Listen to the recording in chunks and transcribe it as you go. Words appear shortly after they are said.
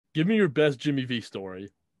Give me your best Jimmy V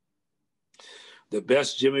story. The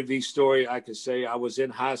best Jimmy V story I could say, I was in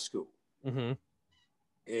high school. Mm-hmm.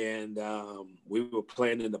 And we were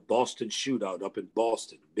playing in the Boston Shootout up in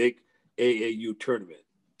Boston, big AAU tournament.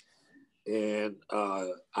 And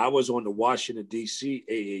I was on the Washington, D.C.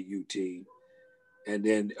 AAU team. And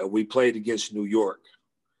then we played against New York.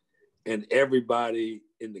 And everybody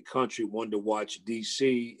in the country wanted to watch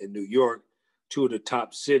D.C. and New York, two of the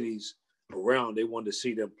top cities around. They wanted to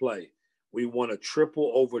see them play. We won a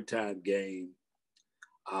triple overtime game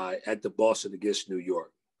at the Boston against New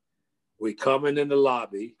York. We coming in the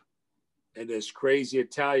lobby, and this crazy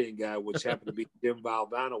Italian guy, which happened to be Jim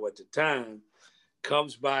Valvano at the time,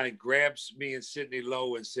 comes by and grabs me and Sidney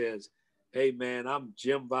Lowe and says, "Hey, man, I'm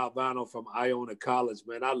Jim Valvano from Iona College,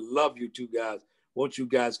 man. I love you two guys. Won't you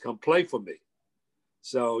guys come play for me?"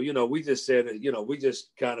 So, we just said, we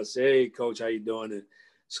just kind of say, "Hey, coach, how you doing?" And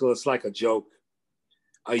so it's like a joke.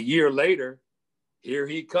 A year later, here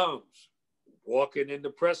he comes, walking in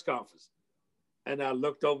the press conference. And I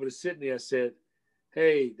looked over to Sidney. I said,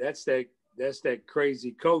 "Hey, that's that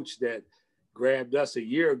crazy coach that grabbed us a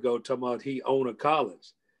year ago talking about he owned a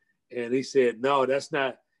college." And he said, "No, that's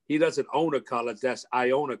not. He doesn't own a college. That's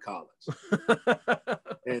Iona College."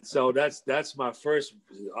 And so that's my first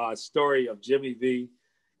story of Jimmy V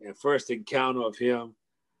and first encounter of him.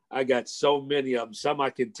 I got so many of them. Some I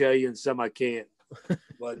can tell you and some I can't.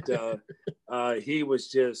 But he was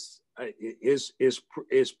just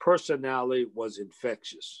his personality was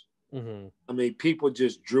infectious. Mm-hmm. I mean, people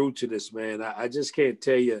just drew to this man. I just can't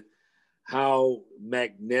tell you how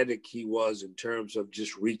magnetic he was in terms of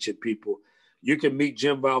just reaching people. You can meet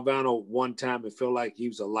Jim Valvano one time and feel like he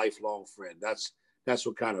was a lifelong friend. That's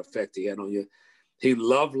what kind of effect he had on you. He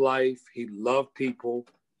loved life. He loved people.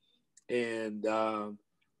 And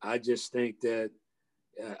I just think that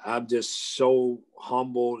I'm just so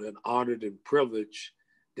humbled and honored and privileged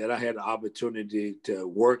that I had the opportunity to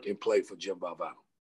work and play for Jim Valvano.